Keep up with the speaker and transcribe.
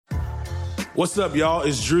What's up, y'all?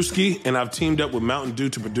 It's Drewski, and I've teamed up with Mountain Dew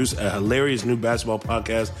to produce a hilarious new basketball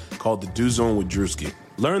podcast called The Dew Zone with Drewski.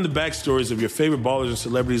 Learn the backstories of your favorite ballers and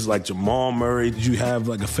celebrities like Jamal Murray. Did you have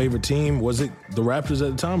like a favorite team? Was it the Raptors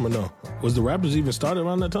at the time or no? Was the Raptors even started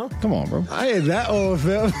around that time? Come on, bro. I ain't that old,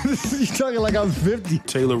 fam. You talking like I'm 50.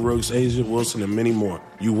 Taylor Rooks, Asia Wilson, and many more.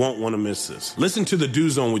 You won't want to miss this. Listen to The Dew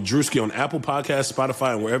Zone with Drewski on Apple Podcasts,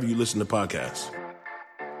 Spotify, and wherever you listen to podcasts.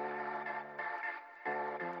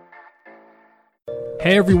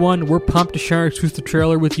 Hey everyone, we're pumped to share an exclusive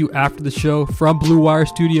trailer with you after the show. From Blue Wire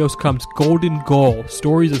Studios comes Golden Goal,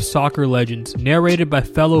 Stories of Soccer Legends, narrated by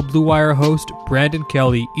fellow Blue Wire host Brandon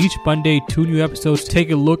Kelly. Each Monday, 2 new episodes take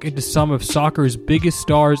a look into some of soccer's biggest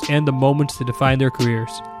stars and the moments that define their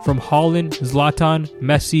careers. From Haaland, Zlatan,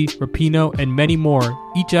 Messi, Rapinoe, and many more,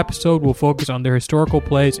 each episode will focus on their historical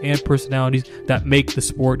plays and personalities that make the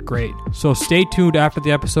sport great. So stay tuned after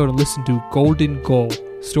the episode and listen to Golden Goal,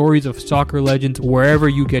 Stories of Soccer Legends, wherever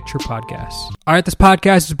you get your podcasts. All right, this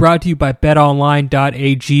podcast is brought to you by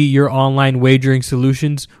betonline.ag, your online wagering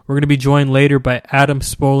solutions. We're going to be joined later by Adam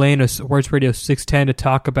Spolane of Sports Radio 610 to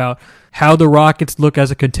talk about how the Rockets look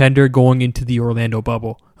as a contender going into the Orlando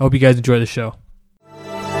bubble. I hope you guys enjoy the show.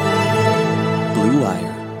 Blue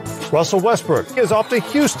Wire. Russell Westbrook is off to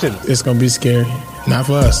Houston. It's going to be scary. Not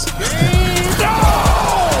for us. No!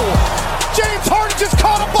 James Harden just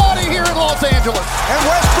caught a body here in Los Angeles. And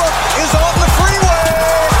Westbrook is on the freeway.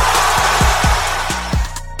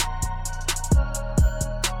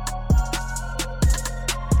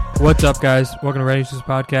 What's up, guys? Welcome to Ready News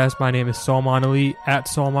Podcast. My name is Salman Ali, at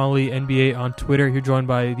Salman Ali NBA on Twitter. You're joined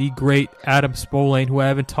by the great Adam Spolane, who I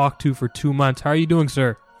haven't talked to for 2 months. How are you doing,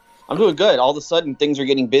 sir? I'm doing good. All of a sudden, things are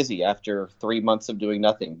getting busy after 3 months of doing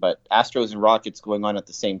nothing. But Astros and Rockets going on at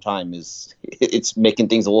the same time it's making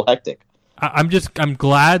things a little hectic. I'm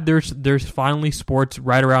glad there's finally sports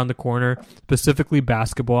right around the corner, specifically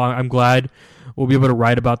basketball. I'm glad we'll be able to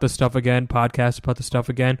write about this stuff again, podcast about this stuff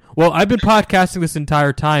again. Well, I've been podcasting this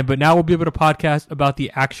entire time, but now we'll be able to podcast about the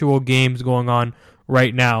actual games going on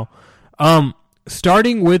right now.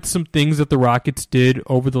 Starting with some things that the Rockets did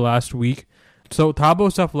over the last week. So Thabo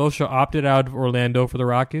Sefolosha opted out of Orlando for the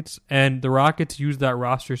Rockets, and the Rockets used that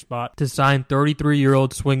roster spot to sign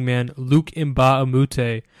 33-year-old swingman Luc Mbah a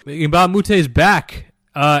Moute. Mbah a Moute is back,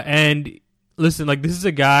 and listen, like, this is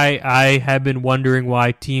a guy I have been wondering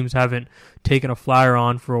why teams haven't taken a flyer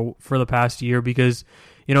on for the past year, because,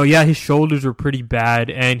 you know, yeah, his shoulders were pretty bad,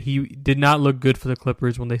 and he did not look good for the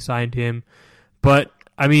Clippers when they signed him, but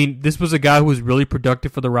I mean, this was a guy who was really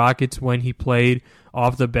productive for the Rockets when he played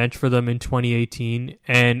off the bench for them in 2018,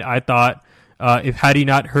 and I thought had he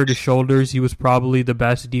not hurt his shoulders, he was probably the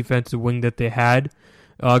best defensive wing that they had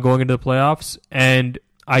going into the playoffs, and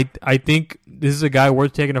I think this is a guy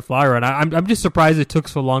worth taking a flyer on. I'm just surprised it took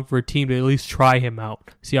so long for a team to at least try him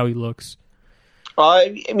out, see how he looks.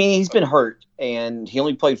 I mean, he's been hurt, and he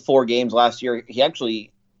only played 4 games last year.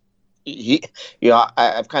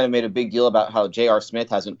 I've kind of made a big deal about how J.R. Smith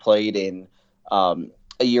hasn't played in a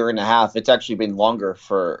year and a half. It's actually been longer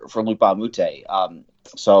for Luc Mbah a Moute.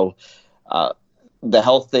 So the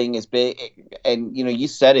health thing is big. And, you know, you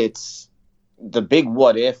said it's the big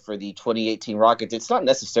what if for the 2018 Rockets. It's not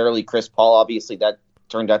necessarily Chris Paul. Obviously, that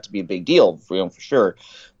turned out to be a big deal for sure.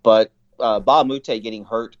 But Mbah a Moute getting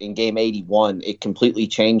hurt in game 81, it completely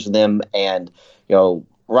changed them. And, you know,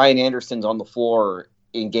 Ryan Anderson's on the floor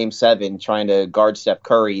in Game 7 trying to guard Steph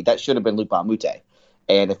Curry. That should have been Luc Mbah a Moute.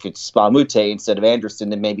 And if it's Mbah a Moute instead of Anderson,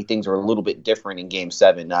 then maybe things are a little bit different in Game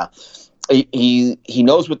 7. He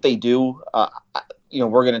knows what they do.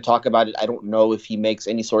 We're going to talk about it. I don't know if he makes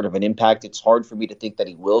any sort of an impact. It's hard for me to think that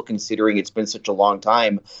he will, considering it's been such a long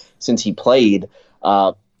time since he played.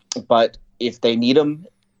 But if they need him,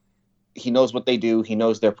 he knows what they do. He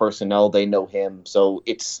knows their personnel. They know him. So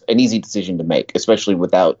it's an easy decision to make, especially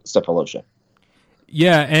without Sefolosha.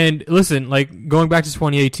 Yeah, and listen, like, going back to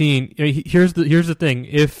 2018, here's the thing.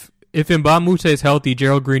 If Mbah a Moute is healthy,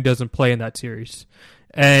 Gerald Green doesn't play in that series.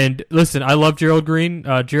 And listen, I love Gerald Green.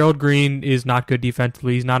 Gerald Green is not good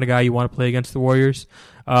defensively. He's not a guy you want to play against the Warriors.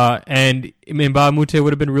 And Mbah a Moute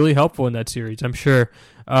would have been really helpful in that series, I'm sure.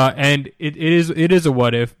 And it is a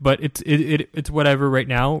what if, but it's whatever right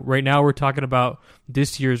now. Right now we're talking about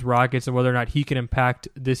this year's Rockets and whether or not he can impact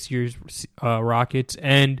this year's Rockets.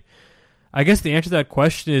 And I guess the answer to that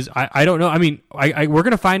question is I don't know. I mean, we're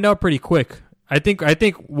gonna find out pretty quick. I think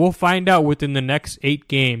we'll find out within the next 8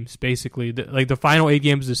 games, basically, the final 8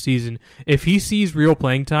 games of the season. If he sees real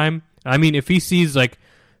playing time, I mean, if he sees like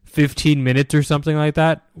 15 minutes or something like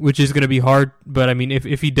that, which is going to be hard. But I mean,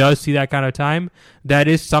 if he does see that kind of time, that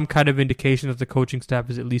is some kind of indication that the coaching staff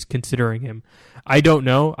is at least considering him. I don't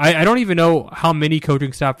know. I don't even know how many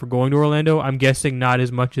coaching staff are going to Orlando. I'm guessing not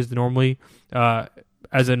as much as normally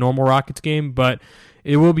as a normal Rockets game, but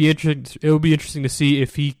it will be interesting. It will be interesting to see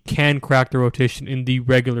if he can crack the rotation in the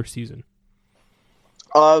regular season.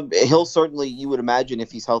 He'll certainly, you would imagine,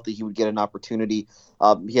 if he's healthy, he would get an opportunity.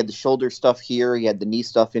 He had the shoulder stuff here. He had the knee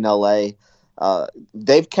stuff in L.A.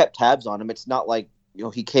 They've kept tabs on him. It's not like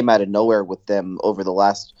he came out of nowhere with them over the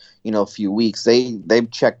last few weeks.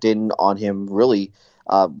 They've checked in on him really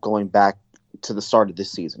going back to the start of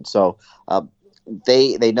this season. So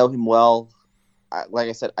they know him well. Like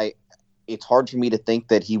I said, it's hard for me to think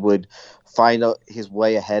that he would find his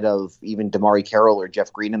way ahead of even Damari Carroll or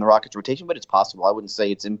Jeff Green in the Rockets rotation, but it's possible. I wouldn't say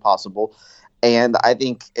it's impossible. And I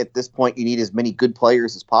think at this point you need as many good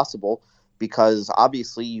players as possible, because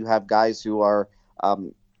obviously you have guys who are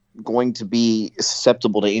going to be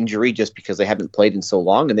susceptible to injury just because they haven't played in so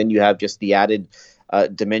long. And then you have just the added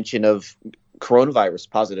dimension of coronavirus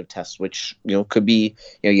positive tests, which could be,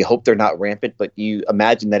 you hope they're not rampant, but you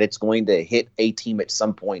imagine that it's going to hit a team at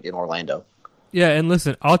some point in Orlando. Yeah, and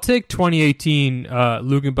listen, I'll take 2018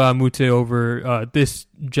 Luka Mbah a Moute over this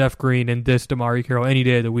Jeff Green and this Damari Carroll any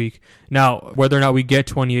day of the week. Now, whether or not we get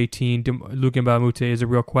 2018 Luka Mbah a Moute is a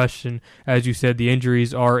real question. As you said, the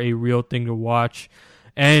injuries are a real thing to watch.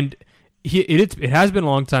 And it has been a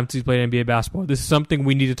long time since he's played NBA basketball. This is something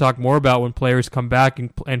we need to talk more about when players come back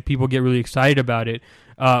and people get really excited about it.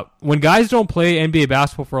 When guys don't play NBA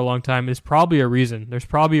basketball for a long time, there's probably a reason. There's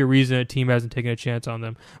probably a reason a team hasn't taken a chance on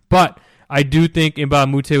them. But I do think Mbah a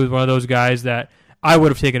Moute was one of those guys that I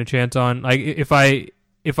would have taken a chance on. Like if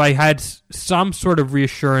I had some sort of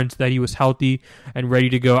reassurance that he was healthy and ready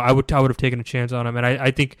to go, I would have taken a chance on him. And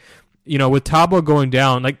I think, with Thabo going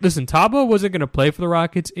down, listen, Thabo wasn't going to play for the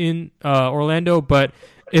Rockets in Orlando, but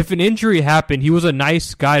if an injury happened, he was a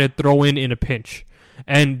nice guy to throw in a pinch.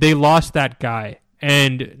 And they lost that guy.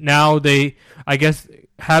 And now I guess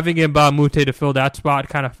having Mbah a Moute to fill that spot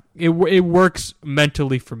it works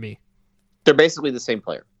mentally for me. They're basically the same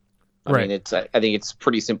player. I Right. mean, I think it's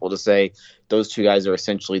pretty simple to say those two guys are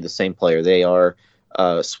essentially the same player. They are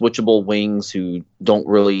switchable wings who don't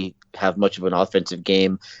really have much of an offensive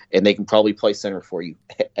game, and they can probably play center for you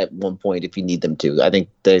at one point if you need them to. I think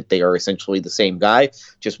that they are essentially the same guy.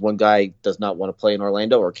 Just one guy does not want to play in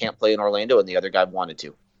Orlando or can't play in Orlando, and the other guy wanted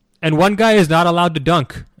to. And one guy is not allowed to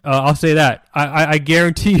dunk. I'll say that. I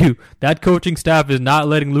guarantee you that coaching staff is not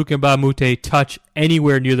letting Luka Mbah a Moute touch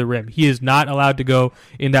anywhere near the rim. He is not allowed to go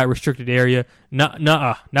in that restricted area. Not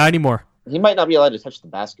anymore. He might not be allowed to touch the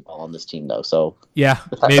basketball on this team, though. So Yeah,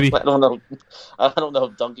 maybe. I don't know. I don't know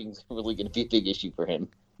if dunking's really going to be a big issue for him.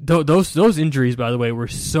 Those injuries, by the way, were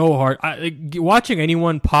so hard. Watching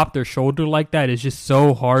anyone pop their shoulder like that is just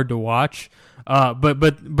so hard to watch.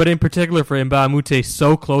 But in particular for Mbah a Moute,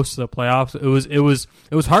 so close to the playoffs, it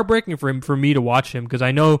was heartbreaking for me to watch him because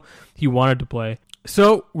I know he wanted to play.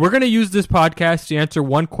 So we're gonna use this podcast to answer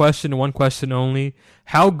one question and one question only: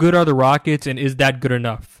 how good are the Rockets, and is that good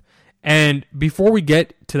enough? And before we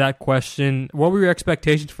get to that question, what were your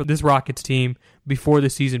expectations for this Rockets team before the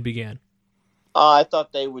season began? I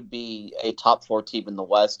thought they would be a top 4 team in the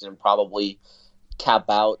West and probably cap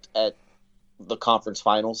out at the conference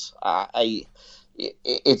finals. It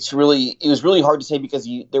was really hard to say because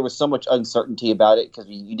there was so much uncertainty about it because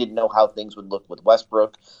you didn't know how things would look with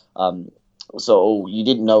Westbrook. So you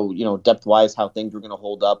didn't know, depth wise how things were going to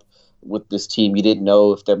hold up with this team. You didn't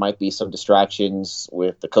know if there might be some distractions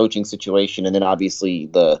with the coaching situation, and then obviously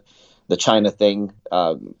the China thing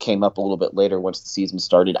came up a little bit later once the season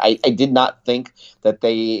started. I did not think that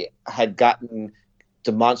they had gotten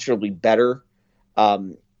demonstrably better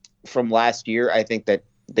from last year. I think that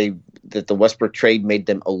the Westbrook trade made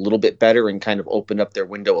them a little bit better and kind of opened up their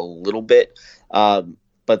window a little bit.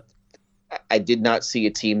 But I did not see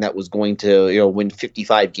a team that was going to win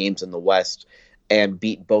 55 games in the West and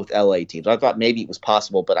beat both LA teams. I thought maybe it was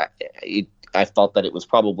possible, but I felt that it was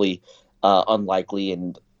probably unlikely.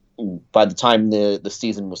 And by the time the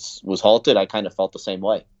season was halted, I kind of felt the same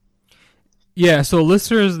way. Yeah, so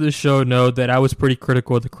listeners of the show know that I was pretty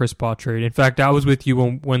critical of the Chris Paul trade. In fact, I was with you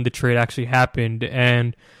when the trade actually happened,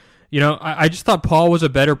 and I just thought Paul was a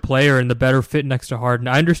better player and the better fit next to Harden.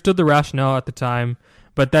 I understood the rationale at the time,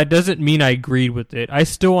 but that doesn't mean I agreed with it. I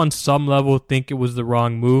still, on some level, think it was the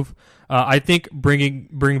wrong move. I think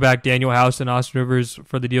bring back Daniel House and Austin Rivers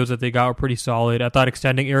for the deals that they got were pretty solid. I thought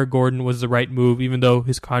extending Eric Gordon was the right move, even though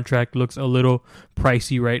his contract looks a little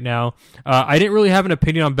pricey right now. I didn't really have an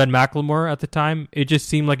opinion on Ben McLemore at the time. It just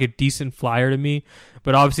seemed like a decent flyer to me,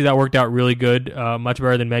 but obviously that worked out really good, much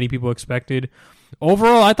better than many people expected.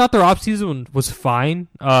 Overall, I thought their offseason was fine,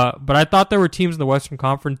 but I thought there were teams in the Western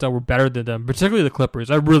Conference that were better than them, particularly the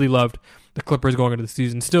Clippers. I really loved the Clippers going into the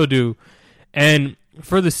season, still do. And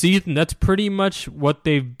for the season, that's pretty much what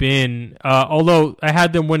they've been. Although I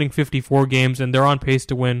had them winning 54 games, and they're on pace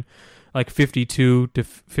to win like 52 to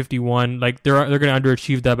 51. Like they're going to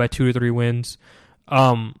underachieve that by 2 to 3 wins.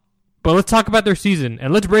 But let's talk about their season,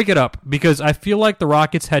 and let's break it up, because I feel like the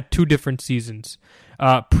Rockets had 2 different seasons.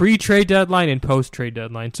 Pre-trade deadline and post-trade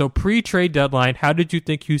deadline. So pre-trade deadline, how did you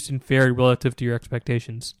think Houston fared relative to your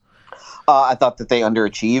expectations? I thought that they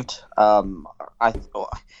underachieved. I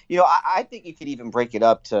think you could even break it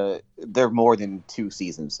up to they're more than 2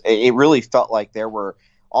 seasons. It really felt like there were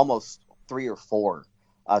almost 3 or 4,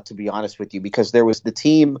 to be honest with you, because there was the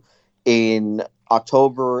team in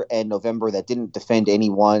October and November that didn't defend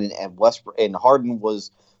anyone, and Westbrook and Harden was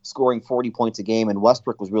scoring 40 points a game, and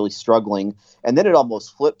Westbrook was really struggling. And then it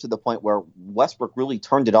almost flipped to the point where Westbrook really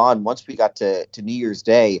turned it on once we got to New Year's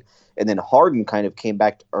Day, and then Harden kind of came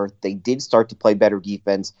back to earth. They did start to play better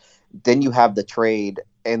defense. Then you have the trade,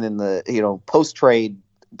 and then the post-trade,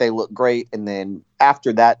 they look great. And then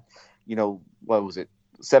after that, what was it,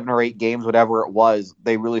 7 or 8 games, whatever it was,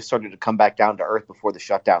 they really started to come back down to earth before the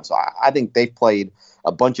shutdown. So I think they've played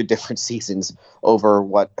a bunch of different seasons over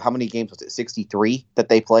how many games was it? 63 that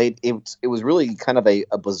they played. It was really kind of a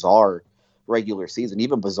bizarre regular season,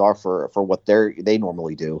 even bizarre for what they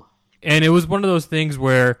normally do. And it was one of those things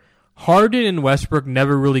where Harden and Westbrook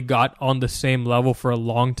never really got on the same level for a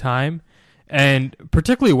long time. And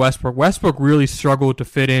particularly Westbrook. Westbrook really struggled to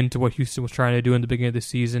fit into what Houston was trying to do in the beginning of the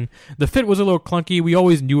season. The fit was a little clunky. We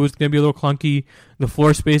always knew it was going to be a little clunky. The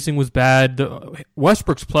floor spacing was bad.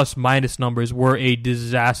 Westbrook's plus-minus numbers were a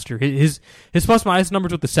disaster. His plus-minus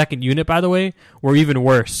numbers with the second unit, by the way, were even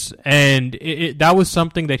worse. And that was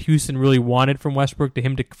something that Houston really wanted from Westbrook,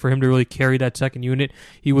 for him to really carry that second unit.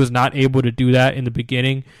 He was not able to do that in the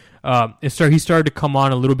beginning. He started to come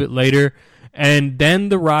on a little bit later. And then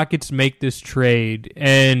the Rockets make this trade.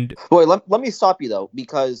 And wait, let me stop you though,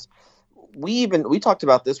 because we talked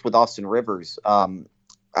about this with Austin Rivers.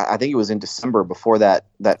 I think it was in December before that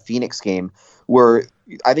Phoenix game, where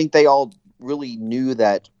I think they all really knew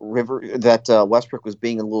that Westbrook was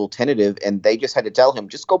being a little tentative, and they just had to tell him,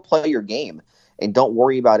 just go play your game and don't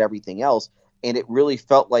worry about everything else. And it really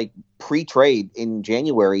felt like pre-trade in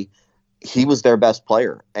January, he was their best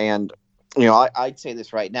player. And I'd say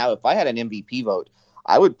this right now. If I had an MVP vote,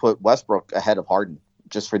 I would put Westbrook ahead of Harden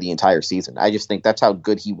just for the entire season. I just think that's how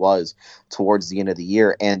good he was towards the end of the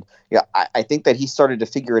year. And I think that he started to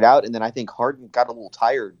figure it out. And then I think Harden got a little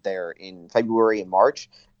tired there in February and March,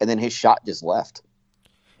 and then his shot just left.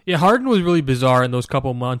 Yeah, Harden was really bizarre in those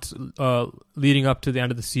couple months leading up to the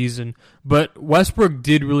end of the season. But Westbrook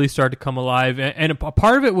did really start to come alive. And a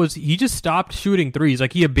part of it was he just stopped shooting threes.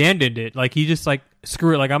 Like, he abandoned it. Like, he just,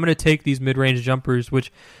 screw it. Like, I'm going to take these mid-range jumpers,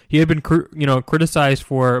 which he had been criticized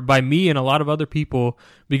for by me and a lot of other people,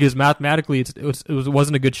 because mathematically it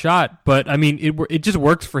wasn't a good shot. But, I mean, it just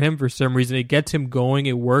works for him for some reason. It gets him going.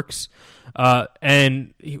 It works.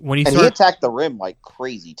 And when he attacked the rim like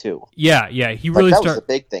crazy too. Yeah, he really that was the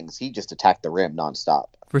big things. He just attacked the rim nonstop.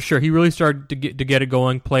 For sure, he really started to get it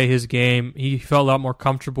going, play his game. He felt a lot more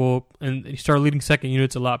comfortable, and he started leading second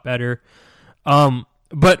units a lot better.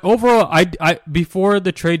 But overall, I before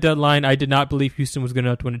the trade deadline, I did not believe Houston was going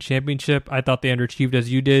to win a championship. I thought they underachieved,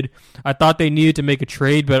 as you did. I thought they needed to make a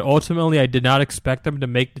trade, but ultimately I did not expect them to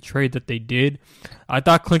make the trade that they did. I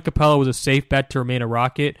thought Clint Capella was a safe bet to remain a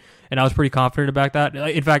Rocket, and I was pretty confident about that.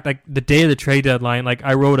 In fact, the day of the trade deadline,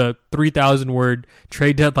 I wrote a 3,000-word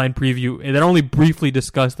trade deadline preview that only briefly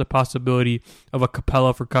discussed the possibility of a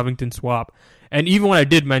Capella for Covington swap. And even when I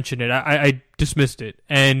did mention it, I dismissed it.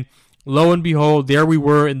 And lo and behold, there we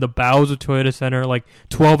were in the bowels of Toyota Center.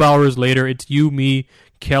 12 hours later, it's you, me,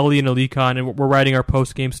 Kelly, and Alikon, and we're writing our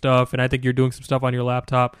post-game stuff, and I think you're doing some stuff on your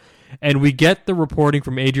laptop. And we get the reporting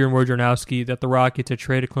from Adrian Wojnarowski that the Rockets had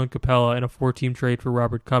traded Clint Capella in a 4-team trade for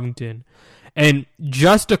Robert Covington. And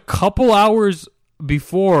just a couple hours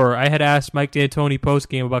before, I had asked Mike D'Antoni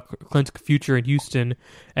post-game about Clint's future in Houston,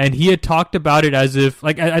 and he had talked about it as if,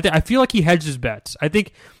 I feel like he hedged his bets. I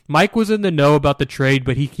think Mike was in the know about the trade,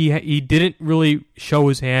 but he didn't really show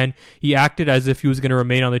his hand. He acted as if he was going to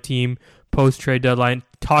remain on the team post-trade deadline.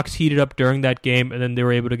 Talks heated up during that game, and then they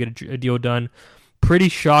were able to get a deal done. Pretty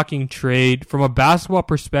shocking trade. From a basketball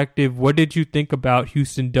perspective, what did you think about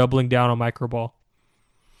Houston doubling down on microball?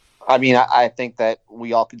 I mean, I think that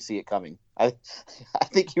we all could see it coming. I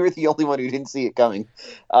think you were the only one who didn't see it coming.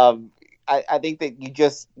 I think that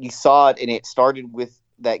you saw it, and it started with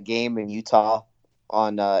that game in Utah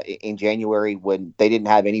in January when they didn't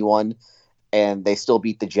have anyone, and they still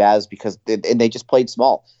beat the Jazz and they just played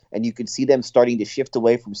small. And you could see them starting to shift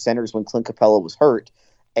away from centers when Clint Capella was hurt.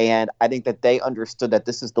 And I think that they understood that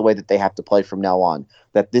this is the way that they have to play from now on,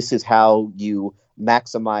 that this is how you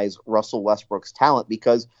maximize Russell Westbrook's talent,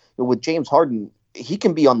 because with James Harden, he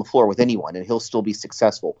can be on the floor with anyone and he'll still be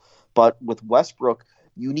successful. But with Westbrook,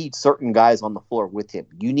 you need certain guys on the floor with him.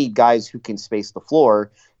 You need guys who can space the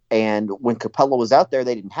floor. And when Capella was out there,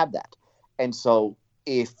 they didn't have that. And so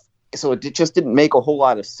it just didn't make a whole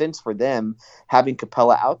lot of sense for them having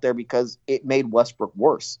Capella out there, because it made Westbrook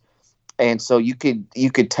worse. And so you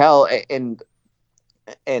could tell, and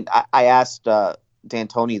I asked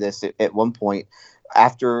D'Antoni this at one point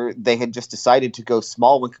after they had just decided to go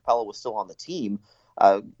small when Capella was still on the team.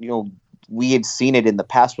 We had seen it in the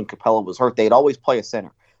past when Capella was hurt. They'd always play a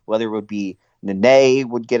center, whether it would be Nene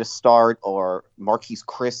would get a start or Marquise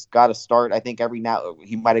Chris got a start. I think every now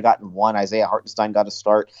he might have gotten one. Isaiah Hartenstein got a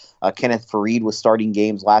start. Kenneth Faried was starting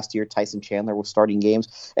games last year. Tyson Chandler was starting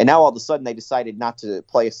games. And now all of a sudden they decided not to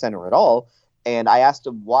play a center at all. And I asked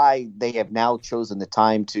him why they have now chosen the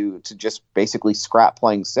time to just basically scrap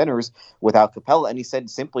playing centers without Capella. And he said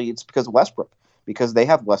simply it's because of Westbrook. Because they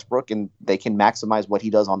have Westbrook and they can maximize what he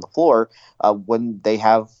does on the floor when they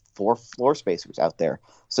have 4 floor spacers out there.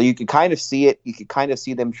 So you could kind of see it. You could kind of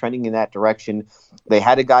see them trending in that direction. They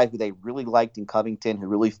had a guy who they really liked in Covington who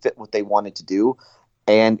really fit what they wanted to do.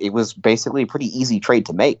 And it was basically a pretty easy trade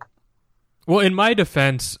to make. Well, in my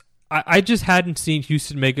defense, I just hadn't seen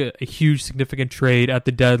Houston make a huge significant trade at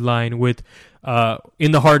the deadline with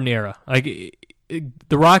in the Harden era.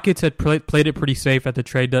 The Rockets had played it pretty safe at the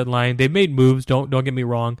trade deadline. They made moves, don't get me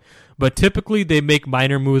wrong, but typically they make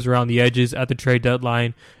minor moves around the edges at the trade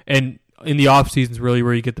deadline, and in the offseason is really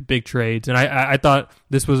where you get the big trades. And I thought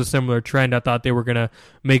this was a similar trend. I thought they were going to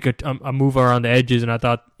make a move around the edges, and I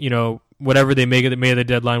thought, whatever they made at the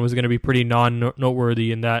deadline was going to be pretty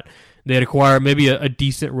non-noteworthy in that they'd acquire maybe a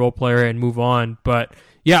decent role player and move on. But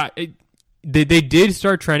yeah, They did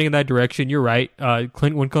start trending in that direction. You're right. When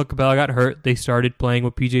Clint Capella got hurt, they started playing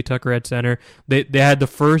with PJ Tucker at center. They had the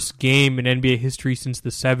first game in NBA history since the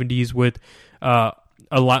 70s with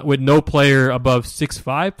with no player above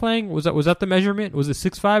 6'5" playing. Was that the measurement? Was it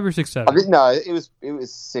 6'5" or 6'7"? No, it was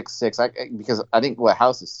 6'6". Because I think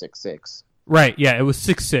House is 6'6". Right. Yeah, it was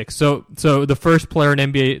 6'6". So the first player in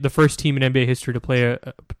NBA, the first team in NBA history to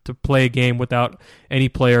play a game without any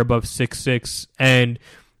player above 6'6", and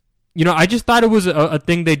I just thought it was a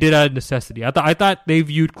thing they did out of necessity. I thought they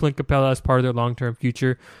viewed Clint Capella as part of their long-term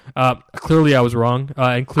future. Clearly, I was wrong.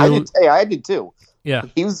 And clearly, I did too. Yeah,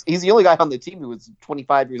 he's the only guy on the team who was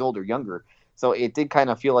 25 years old or younger. So it did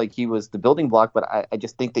kind of feel like he was the building block. But I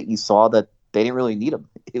just think that you saw that they didn't really need him.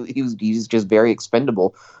 He's just very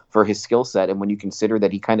expendable for his skill set. And when you consider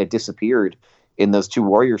that he kind of disappeared in those 2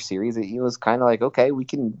 Warriors series, he was kind of like, okay, we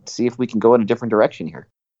can see if we can go in a different direction here.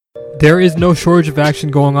 There is no shortage of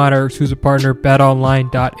action going on at our exclusive partner,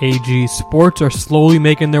 BetOnline.ag. Sports are slowly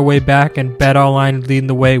making their way back, and BetOnline is leading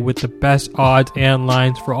the way with the best odds and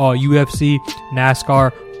lines for all UFC,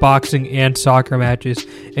 NASCAR, boxing, and soccer matches.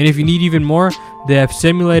 And if you need even more, they have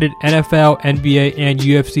simulated NFL, NBA, and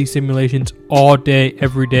UFC simulations all day,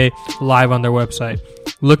 every day, live on their website.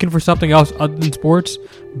 Looking for something else other than sports?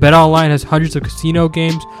 BetOnline has hundreds of casino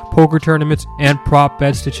games, poker tournaments, and prop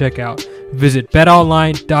bets to check out. Visit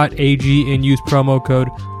betonline.ag and use promo code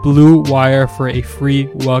BLUEWIRE for a free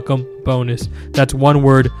welcome bonus. That's one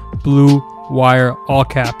word, BLUEWIRE, all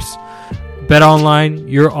caps. BetOnline,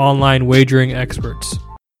 your online wagering experts.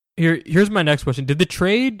 Here's my next question. Did the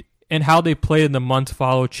trade and how they played in the months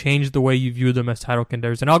follow change the way you view them as title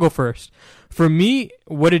contenders? And I'll go first. For me,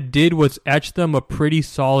 what it did was etch them a pretty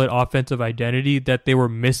solid offensive identity that they were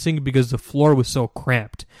missing because the floor was so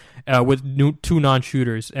cramped with 2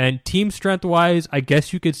 non-shooters. And team strength-wise, I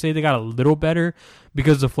guess you could say they got a little better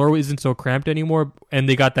because the floor isn't so cramped anymore, and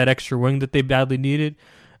they got that extra wing that they badly needed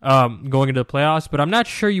going into the playoffs. But I'm not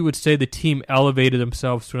sure you would say the team elevated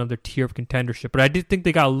themselves to another tier of contendership. But I did think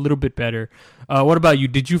they got a little bit better. What about you?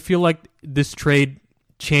 Did you feel like this trade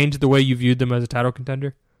changed the way you viewed them as a title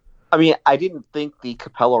contender? I mean, I didn't think the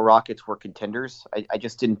Capella Rockets were contenders. I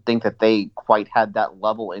just didn't think that they quite had that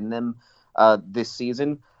level in them this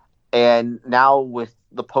season. And now with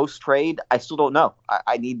the post trade, I still don't know.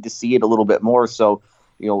 I need to see it a little bit more. So,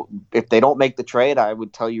 if they don't make the trade, I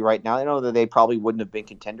would tell you right now, I know that they probably wouldn't have been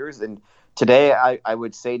contenders. And today, I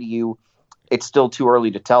would say to you, it's still too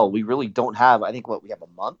early to tell. We really don't have, I think, we have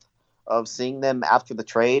a month of seeing them after the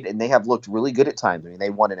trade, and they have looked really good at times. I mean, they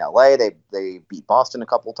won in LA. They beat Boston a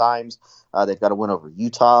couple times. They've got a win over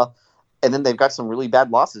Utah. And then they've got some really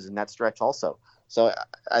bad losses in that stretch also. So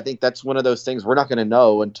I think that's one of those things we're not going to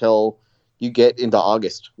know until you get into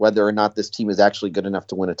August, whether or not this team is actually good enough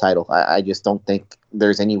to win a title. I just don't think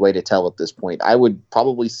there's any way to tell at this point. I would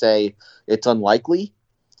probably say it's unlikely,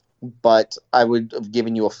 but I would have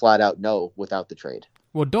given you a flat-out no without the trade.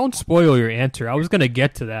 Well, don't spoil your answer. I was going to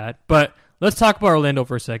get to that, but let's talk about Orlando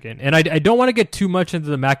for a second. And I don't want to get too much into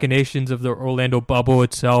the machinations of the Orlando bubble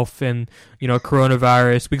itself and,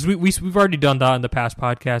 coronavirus, because we've already done that in the past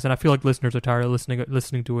podcast, and I feel like listeners are tired of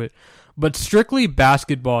listening to it. But strictly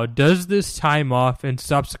basketball, does this time off and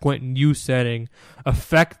subsequent new setting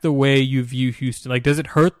affect the way you view Houston? Like, does it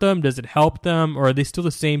hurt them? Does it help them? Or are they still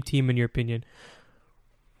the same team in your opinion?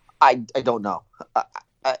 I don't know.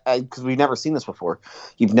 Because we've never seen this before.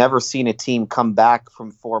 You've never seen a team come back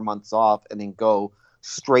from 4 months off and then go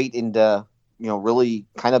straight into really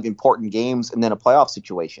kind of important games and then a playoff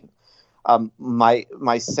situation.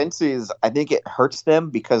 My sense is I think it hurts them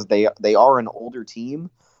because they are an older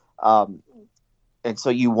team, and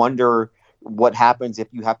so you wonder what happens if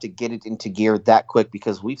you have to get it into gear that quick,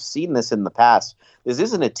 because we've seen this in the past. This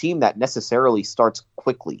isn't a team that necessarily starts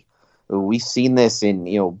quickly. We've seen this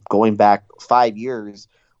in, going back 5 years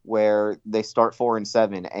where they start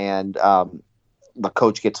 4-7 and the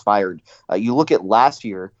coach gets fired. You look at last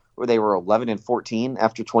year where they were 11-14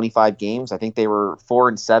 after 25 games. I think they were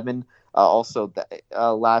 4-7 also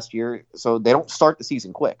last year. So they don't start the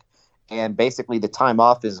season quick. And basically the time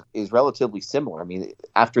off is relatively similar. I mean,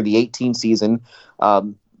 after the 18 season,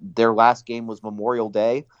 their last game was Memorial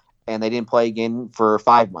Day, and they didn't play again for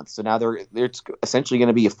 5 months. So now it's essentially going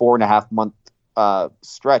to be a 4.5 month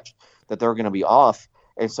stretch that they're going to be off.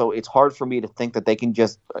 And so it's hard for me to think that they can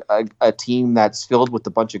just a team that's filled with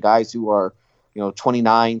a bunch of guys who are,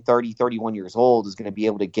 29, 30, 31 years old is going to be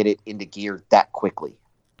able to get it into gear that quickly.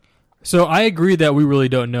 So I agree that we really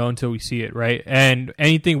don't know until we see it, right? And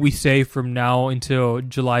anything we say from now until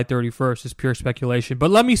July 31st is pure speculation.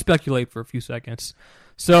 But let me speculate for a few seconds.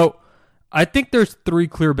 So I think there's 3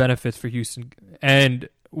 clear benefits for Houston. And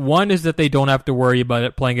one is that they don't have to worry about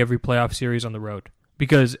it playing every playoff series on the road,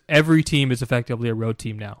 because every team is effectively a road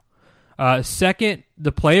team now. Second,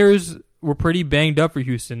 the players were pretty banged up for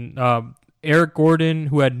Houston. Eric Gordon,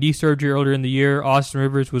 who had knee surgery earlier in the year. Austin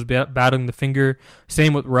Rivers was battling the finger.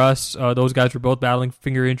 Same with Russ. Those guys were both battling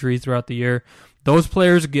finger injuries throughout the year. Those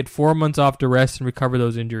players get 4 months off to rest and recover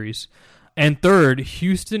those injuries. And third,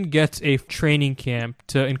 Houston gets a training camp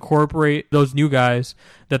to incorporate those new guys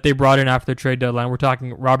that they brought in after the trade deadline. We're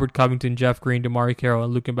talking Robert Covington, Jeff Green, DeMarre Carroll,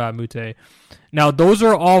 and Luc Mbah a Moute. Now, those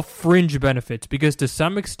are all fringe benefits because to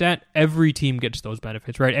some extent, every team gets those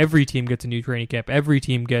benefits, right? Every team gets a new training camp. Every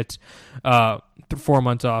team gets 4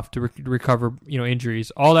 months off to recover,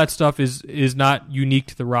 injuries. All that stuff is not unique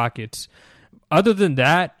to the Rockets. Other than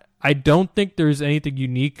that, I don't think there's anything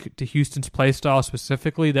unique to Houston's play style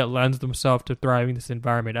specifically that lends themselves to thriving in this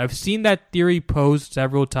environment. I've seen that theory posed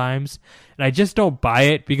several times, and I just don't buy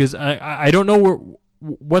it because I don't know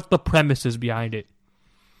what the premise is behind it.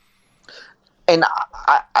 And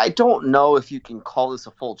I don't know if you can call this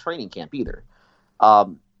a full training camp either.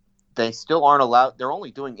 They still aren't allowed. They're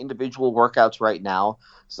only doing individual workouts right now.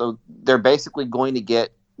 So they're basically going to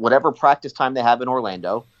get whatever practice time they have in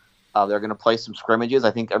Orlando. They're going to play some scrimmages.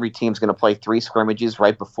 I think every team's going to play 3 scrimmages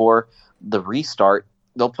right before the restart.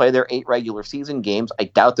 They'll play their 8 regular season games. I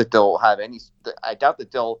doubt that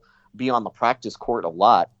they'll be on the practice court a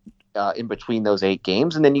lot in between those 8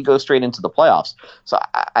 games, and then you go straight into the playoffs. So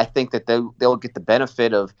I think that they'll get the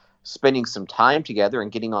benefit of spending some time together and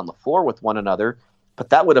getting on the floor with one another.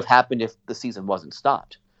 But that would have happened if the season wasn't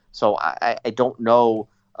stopped. So I don't know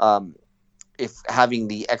if having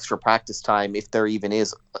the extra practice time, if there even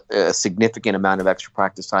is a significant amount of extra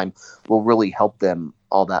practice time, will really help them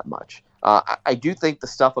all that much. I do think the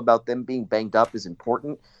stuff about them being banged up is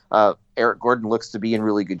important. Eric Gordon looks to be in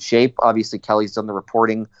really good shape. Obviously, Kelly's done the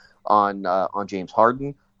reporting on James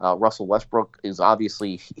Harden. Russell Westbrook is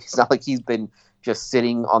obviously, it's not like he's been just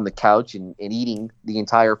sitting on the couch and eating the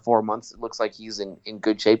entire 4 months. It looks like he's in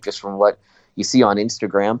good shape just from what you see on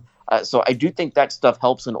Instagram. So I do think that stuff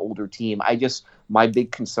helps an older team. My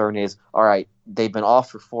big concern is, all right, they've been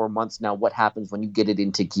off for 4 months now. What happens when you get it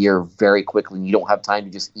into gear very quickly and you don't have time to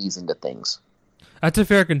just ease into things? That's a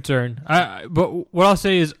fair concern. But what I'll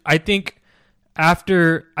say is I think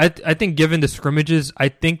after I think given the scrimmages, I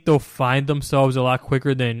think they'll find themselves a lot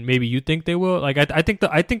quicker than maybe you think they will. Like I think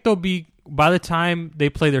they'll be, by the time they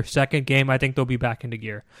play their second game, I think they'll be back into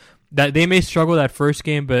gear. That they may struggle that first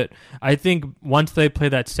game, but I think once they play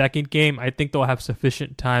that second game, I think they'll have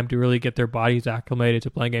sufficient time to really get their bodies acclimated to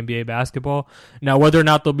playing NBA basketball. Now, whether or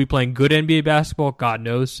not they'll be playing good NBA basketball, God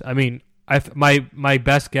knows. I mean, my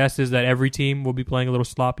best guess is that every team will be playing a little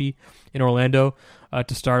sloppy in Orlando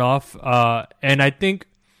to start off. And I think,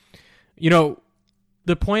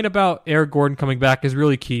 the point about Eric Gordon coming back is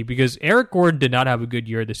really key because Eric Gordon did not have a good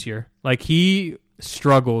year this year. Like, he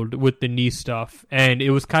struggled with the knee stuff, and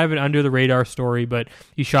it was kind of an under-the-radar story, but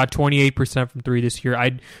he shot 28% from three this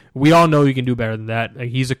year. We all know he can do better than that. Like,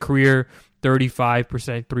 he's a career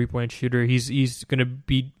 35% three-point shooter. He's going to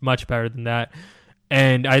be much better than that.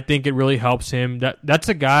 And I think it really helps him. That's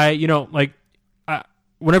a guy,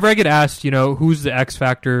 whenever I get asked, who's the X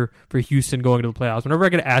factor for Houston going to the playoffs, whenever I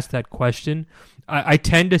get asked that question, I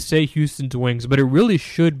tend to say Houston's wings, but it really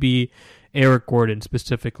should be Eric Gordon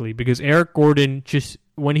specifically, because Eric Gordon, just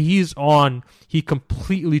when he's on, he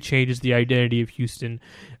completely changes the identity of Houston.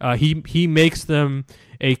 He makes them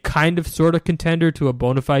a kind of sort of contender to a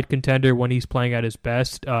bona fide contender when he's playing at his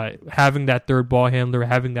best. Having that third ball handler,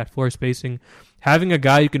 having that floor spacing, having a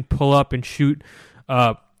guy who can pull up and shoot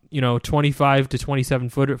 25 to 27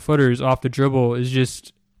 footers off the dribble is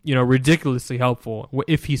just, ridiculously helpful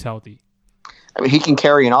if he's healthy. I mean, he can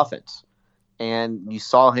carry an offense. And you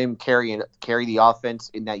saw him carry the offense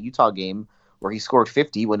in that Utah game where he scored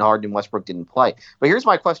 50 when Harden and Westbrook didn't play. But here's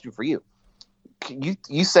my question for you.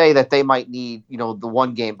 You say that they might need, the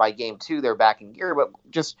one game by game two, they're back in gear, but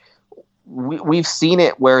just we've seen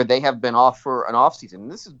it where they have been off for an offseason.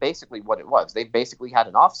 And this is basically what it was. They basically had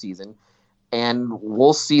an offseason, and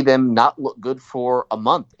we'll see them not look good for a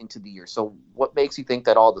month into the year. So what makes you think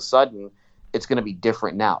that all of a sudden it's going to be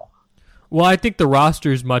different now? Well, I think the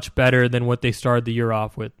roster is much better than what they started the year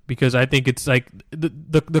off with, because I think it's like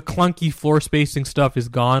the clunky floor spacing stuff is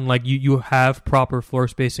gone. Like you have proper floor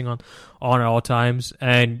spacing on at all times,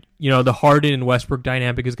 and the Harden and Westbrook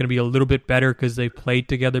dynamic is going to be a little bit better because they played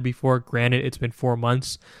together before. Granted, it's been 4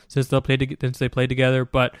 months since they played together,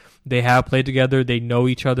 but they have played together. They know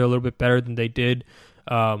each other a little bit better than they did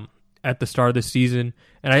at the start of the season,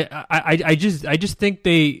 and I just think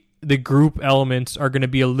the group elements are going to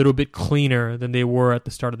be a little bit cleaner than they were at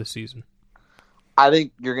the start of the season. I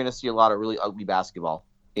think you're going to see a lot of really ugly basketball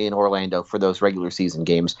in Orlando for those regular season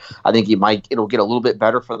games. I think it'll get a little bit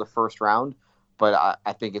better for the first round, but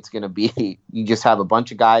I think it's going to be, you just have a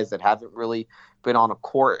bunch of guys that haven't really been on a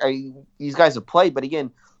court. These guys have played, but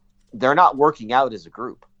again, they're not working out as a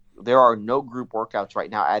group. There are no group workouts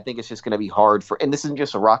right now. I think it's just going to be hard and this isn't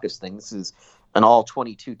just a Rockets thing. This is an all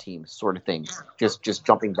 22 team sort of thing. Just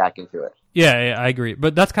jumping back into it. Yeah, I agree.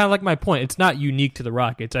 But that's kind of like my point. It's not unique to the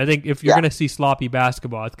Rockets. I think if you're going to see sloppy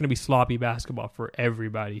basketball, it's going to be sloppy basketball for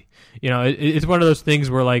everybody. It's one of those things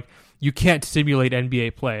where like you can't simulate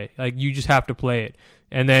NBA play. Like you just have to play it.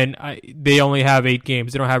 And then they only have 8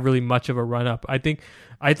 games. They don't have really much of a run up. I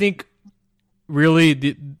think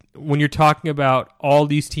really when you're talking about all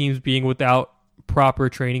these teams being without proper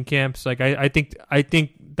training camps, like I think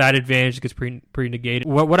that advantage gets pretty negated.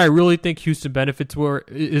 What I really think Houston benefits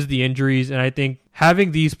is the injuries, and I think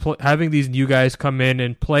having these new guys come in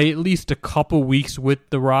and play at least a couple weeks with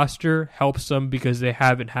the roster helps them because they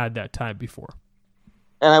haven't had that time before.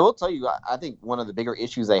 And I will tell you, I think one of the bigger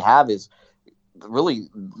issues they have is really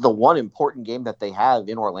the one important game that they have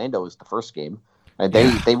in Orlando is the first game.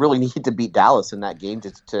 They really need to beat Dallas in that game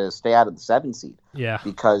to stay out of the 7 seed. Yeah.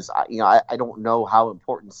 Because I don't know how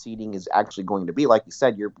important seeding is actually going to be. Like you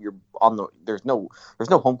said, you're on there's no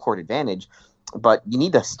home court advantage, but you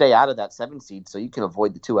need to stay out of that 7 seed so you can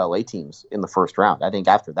avoid the 2 LA teams in the first round. I think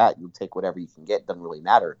after that you'll take whatever you can get. Doesn't really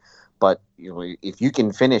matter. But if you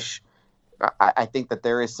can finish, I think that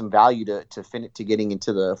there is some value to getting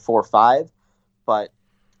into the 4-5. But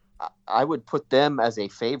I would put them as a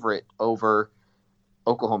favorite over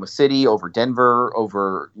Oklahoma City, over Denver,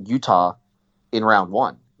 over Utah in round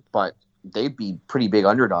 1, but they'd be pretty big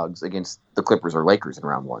underdogs against the Clippers or Lakers in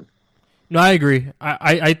round 1. No, I agree.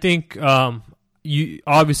 I think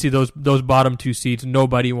obviously those bottom 2 seeds,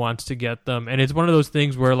 nobody wants to get them, and it's one of those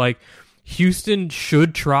things where like Houston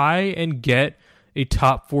should try and get a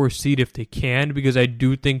top 4 seed if they can, because I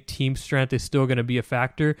do think team strength is still going to be a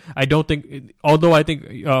factor. I don't think, although I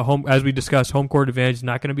think as we discussed, home court advantage is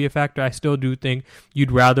not going to be a factor. I still do think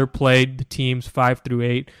you'd rather play the teams 5 through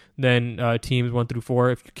 8 than teams 1 through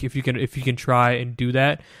 4 if you can try and do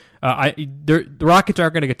that. The Rockets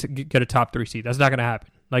aren't going to get a top 3 seed. That's not going to happen.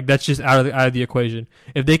 Like that's just out of the equation.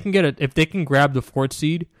 If they can grab the 4th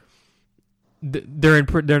seed, they're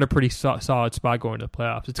in a pretty solid spot going to the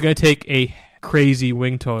playoffs. It's going to take a crazy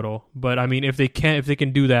win total, but I mean, if they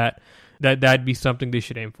can do that'd be something they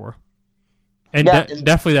should aim for. And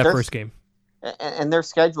definitely that first game. And their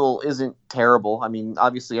schedule isn't terrible. I mean,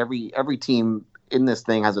 obviously every team in this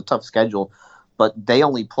thing has a tough schedule, but they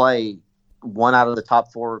only play one out of the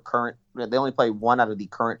top 4 current. They only play one out of the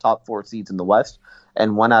current top 4 seeds in the West,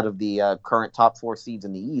 and one out of the current top 4 seeds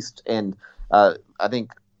in the East. And I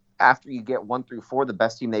think after you get 1 through 4, the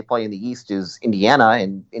best team they play in the East is Indiana,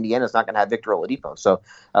 and Indiana's not going to have Victor Oladipo. So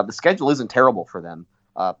the schedule isn't terrible for them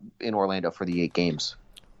in Orlando for the 8 games.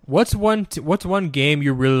 What's one game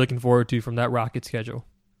you're really looking forward to from that Rocket schedule?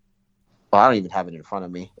 Well, I don't even have it in front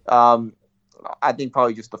of me. I think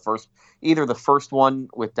probably just either the first one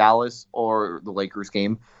with Dallas or the Lakers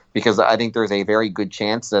game, because I think there's a very good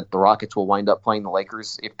chance that the Rockets will wind up playing the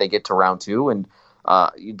Lakers if they get to round 2. And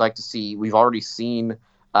you'd like to see, we've already seen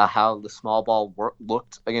how the small ball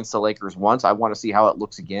looked against the Lakers once. I want to see how it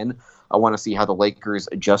looks again. I want to see how the Lakers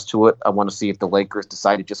adjust to it. I want to see if the Lakers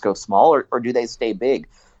decide to just go small or do they stay big,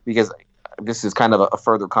 because this is kind of a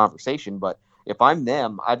further conversation. But if I'm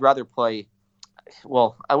them, I'd rather play,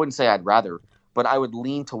 well, I wouldn't say I'd rather, but I would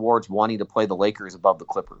lean towards wanting to play the Lakers above the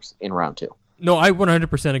Clippers in round 2. No, I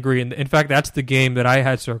 100% agree. And in fact, that's the game that I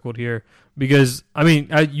had circled here because, I mean,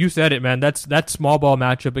 you said it, man. That small ball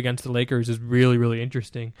matchup against the Lakers is really, really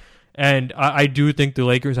interesting. And I do think the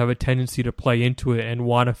Lakers have a tendency to play into it and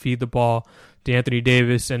want to feed the ball to Anthony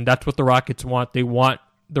Davis, and that's what the Rockets want. They want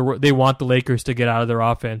the Lakers to get out of their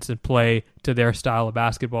offense and play to their style of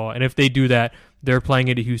basketball. And if they do that, they're playing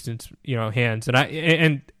into Houston's hands.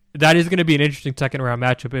 And that is going to be an interesting second round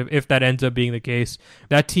matchup if that ends up being the case.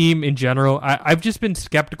 That team in general, I've just been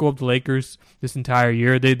skeptical of the Lakers this entire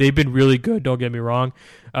year. They've been really good, don't get me wrong,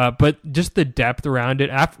 but just the depth around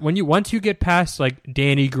it. Once you get past like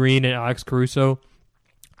Danny Green and Alex Caruso,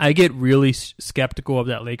 I get really skeptical of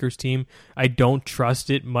that Lakers team. I don't trust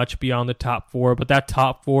it much beyond the top 4, but that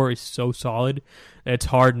top 4 is so solid. It's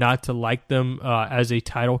hard not to like them as a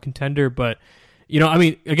title contender, but I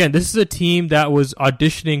mean, again, this is a team that was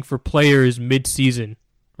auditioning for players mid-season,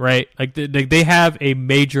 right? Like they have a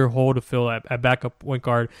major hole to fill at backup point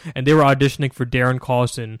guard, and they were auditioning for Darren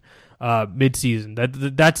Collison mid-season.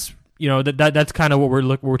 That's kind of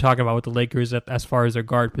what we're talking about with the Lakers as far as their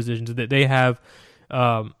guard positions. That they have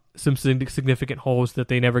some significant holes that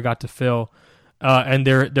they never got to fill, and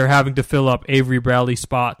they're having to fill up Avery Bradley's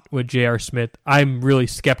spot with J.R. Smith. I'm really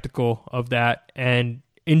skeptical of that, and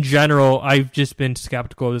in general, I've just been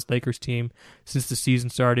skeptical of this Lakers team since the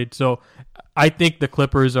season started. So I think the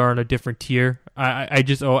Clippers are on a different tier. I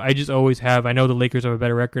just always have. I know the Lakers have a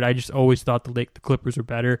better record. I just always thought the Clippers are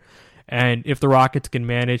better. And if the Rockets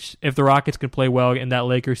can play well in that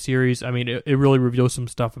Lakers series, I mean, it really reveals some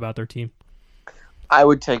stuff about their team. I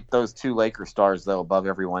would take those 2 Lakers stars, though, above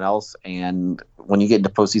everyone else. And when you get into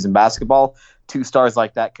postseason basketball, 2 stars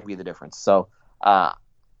like that can be the difference. So,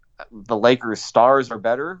 the Lakers stars are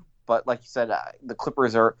better, but like you said, the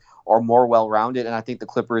Clippers are more well-rounded, and I think the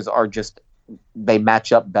Clippers they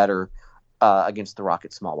match up better against the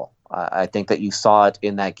Rockets small ball. I think that you saw it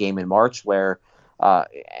in that game in March where,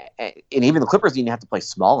 and even the Clippers didn't have to play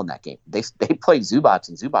small in that game. They played Zubats,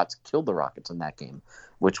 and Zubats killed the Rockets in that game,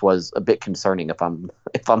 which was a bit concerning if I'm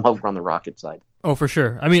over on the Rockets side. Oh, for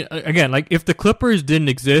sure. I mean, again, like if the Clippers didn't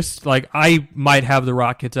exist, like I might have the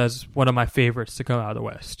Rockets as one of my favorites to come out of the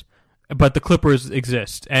West. But the Clippers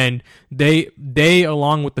exist, and they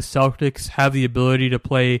along with the Celtics have the ability to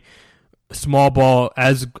play small ball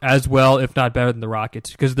as well, if not better than the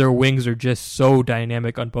Rockets, because their wings are just so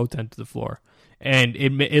dynamic on both ends of the floor, and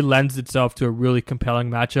it lends itself to a really compelling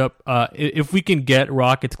matchup. If we can get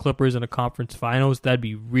Rockets Clippers in a conference finals, that'd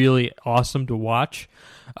be really awesome to watch.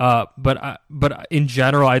 But in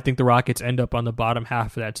general, I think the Rockets end up on the bottom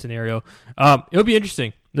half of that scenario. It'll be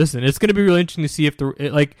interesting. Listen, it's going to be really interesting to see if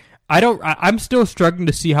I'm still struggling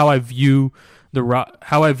to see how I view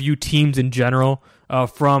teams in general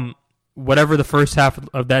from whatever the first half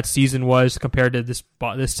of that season was compared to this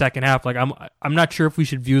second half. Like I'm not sure if we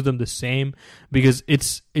should view them the same, because it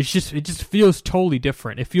just feels totally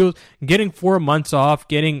different. It feels getting 4 months off,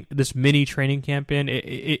 getting this mini training camp in.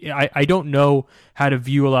 I don't know how to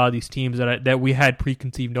view a lot of these teams that we had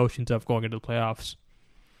preconceived notions of going into the playoffs.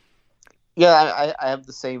 Yeah, I have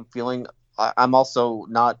the same feeling. I'm also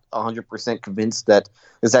not 100% convinced that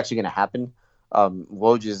this is actually going to happen.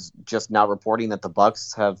 Woj is just now reporting that the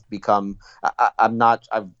Bucks have become.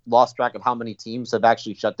 I've lost track of how many teams have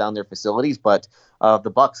actually shut down their facilities, but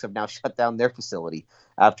the Bucks have now shut down their facility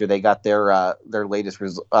after they got their latest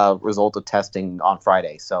result of testing on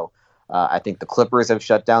Friday. So I think the Clippers have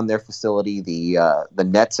shut down their facility. The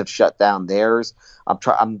Nets have shut down theirs.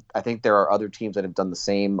 I think there are other teams that have done the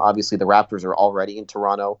same. Obviously, the Raptors are already in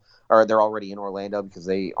Toronto, or they're already in Orlando because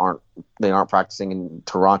they aren't practicing in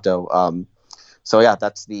Toronto. So yeah,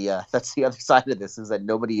 that's the other side of this, is that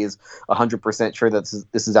nobody is 100% sure that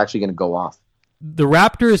this is actually going to go off. The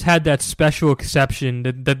Raptors had that special exception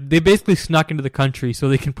that they basically snuck into the country so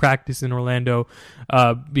they can practice in Orlando,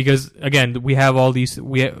 because again we have all these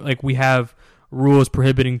we have rules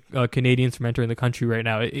prohibiting Canadians from entering the country right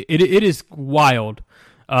now. It is wild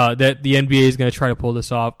that the NBA is going to try to pull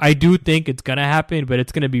this off. I do think it's going to happen, but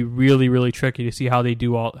it's going to be really, really tricky to see how they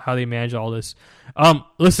manage all this.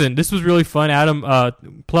 Listen, this was really fun, Adam.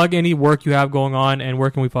 Plug any work you have going on, and where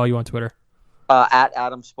can we follow you on Twitter? At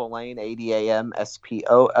Adam Spolane, AdamSpolane.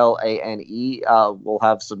 We'll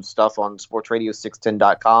have some stuff on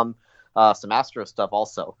sportsradio610.com, some Astro stuff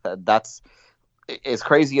also. That's as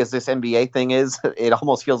crazy as this NBA thing is. It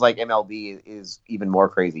almost feels like MLB is even more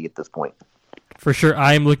crazy at this point. For sure.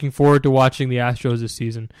 I am looking forward to watching the Astros this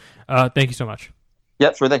season. Thank you so much.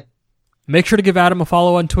 Yep, sure thing. Make sure to give Adam a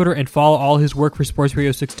follow on Twitter and follow all his work for Sports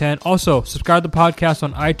Radio 610. Also, subscribe to the podcast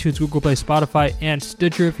on iTunes, Google Play, Spotify, and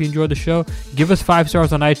Stitcher if you enjoyed the show. Give us 5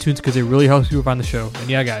 stars on iTunes because it really helps people find the show. And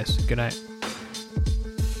yeah, guys, good night.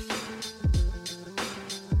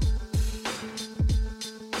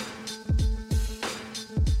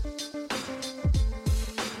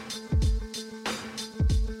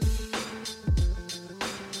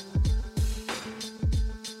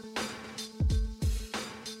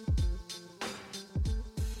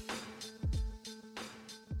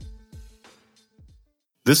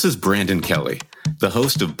 This is Brandon Kelly, the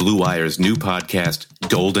host of Blue Wire's new podcast,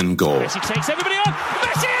 Golden Goal. Messi takes everybody on.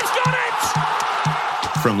 Messi has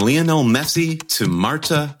got it! From Lionel Messi to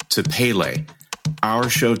Marta to Pele, our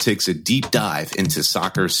show takes a deep dive into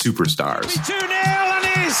soccer superstars. 2-0 and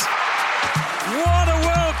is. What a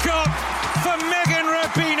World Cup for Megan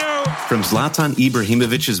Rapinoe. From Zlatan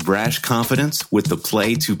Ibrahimovic's brash confidence with the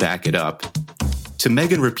play to back it up, to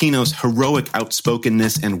Megan Rapinoe's heroic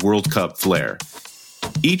outspokenness and World Cup flair.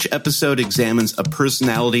 Each episode examines a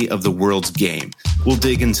personality of the world's game. We'll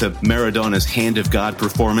dig into Maradona's Hand of God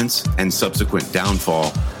performance and subsequent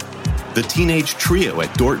downfall, the teenage trio at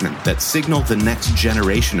Dortmund that signaled the next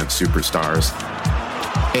generation of superstars,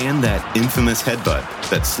 and that infamous headbutt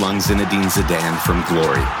that slung Zinedine Zidane from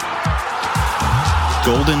glory.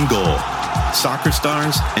 Golden Goal, soccer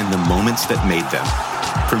stars and the moments that made them.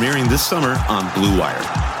 Premiering this summer on Blue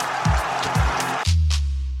Wire.